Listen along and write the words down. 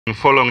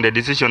Following the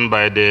decision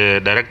by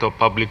the Director of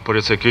Public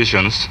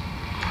Prosecutions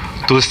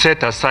to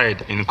set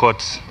aside in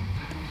courts,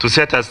 to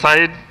set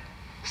aside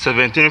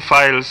 17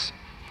 files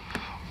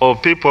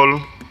of people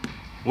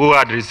who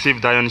had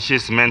received iron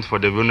sheets meant for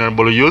the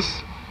vulnerable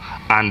youth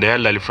and the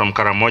elderly from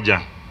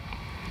Karamoja.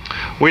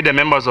 We, the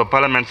members of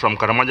Parliament from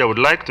Karamoja, would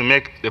like to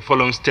make the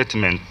following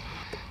statement.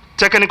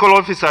 Technical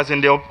officers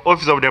in the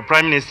office of the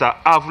Prime Minister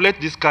have let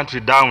this country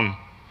down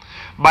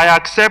by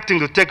accepting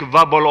to take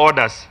verbal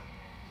orders.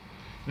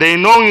 They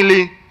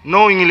knowingly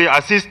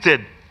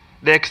assisted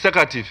the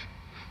executive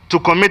to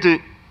commit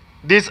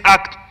this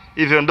act,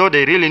 even though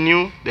they really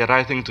knew the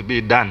right thing to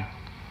be done,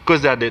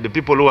 because they are the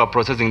people who are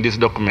processing these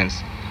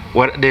documents.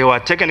 They were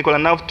technical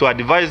enough to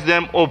advise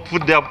them or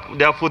put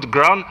their foot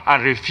ground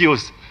and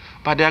refuse,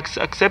 but they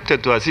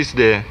accepted to assist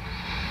the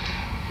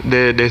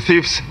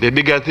thieves, the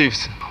bigger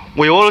thieves.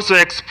 We also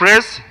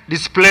express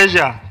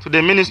displeasure to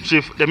the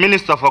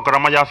Minister for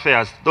Karamoja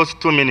Affairs, those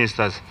two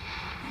ministers,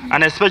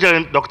 and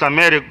especially Dr.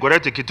 Mary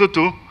Goreti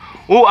Kitutu,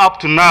 who up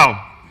to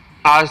now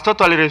has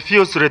totally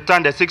refused to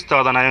return the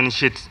 6,000 iron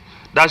sheets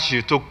that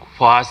she took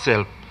for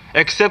herself,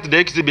 except the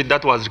exhibit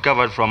that was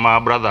recovered from her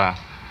brother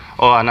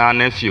or her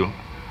nephew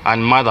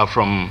and mother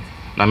from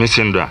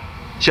Namisindra.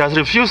 She has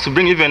refused to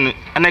bring even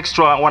an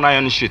extra 1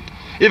 iron sheet,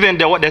 even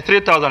the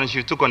 3,000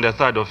 she took on the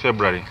 3rd of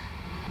February.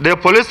 The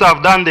police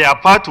have done their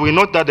part. We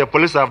note that the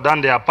police have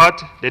done their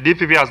part. The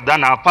DPP has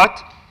done our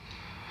part.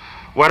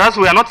 Whereas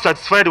we are not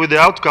satisfied with the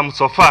outcome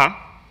so far,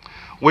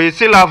 we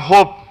still have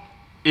hope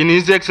in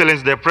His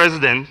Excellency the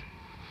President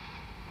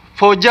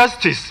for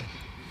justice.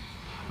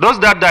 Those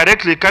that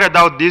directly carried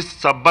out this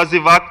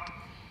subversive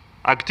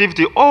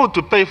activity ought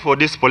to pay for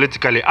this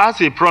politically, as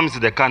he promised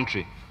the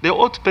country. They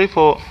ought to pay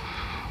for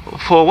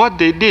what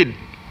they did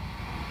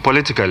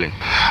politically.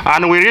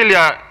 And we really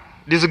are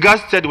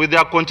disgusted with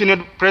their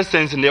continued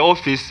presence in the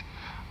office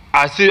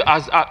as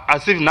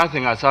if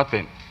nothing has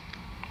happened.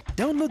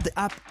 Download the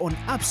app on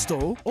App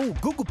Store or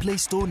Google Play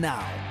Store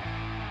now.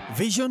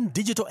 Vision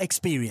Digital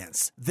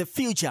Experience, the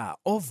future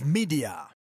of media.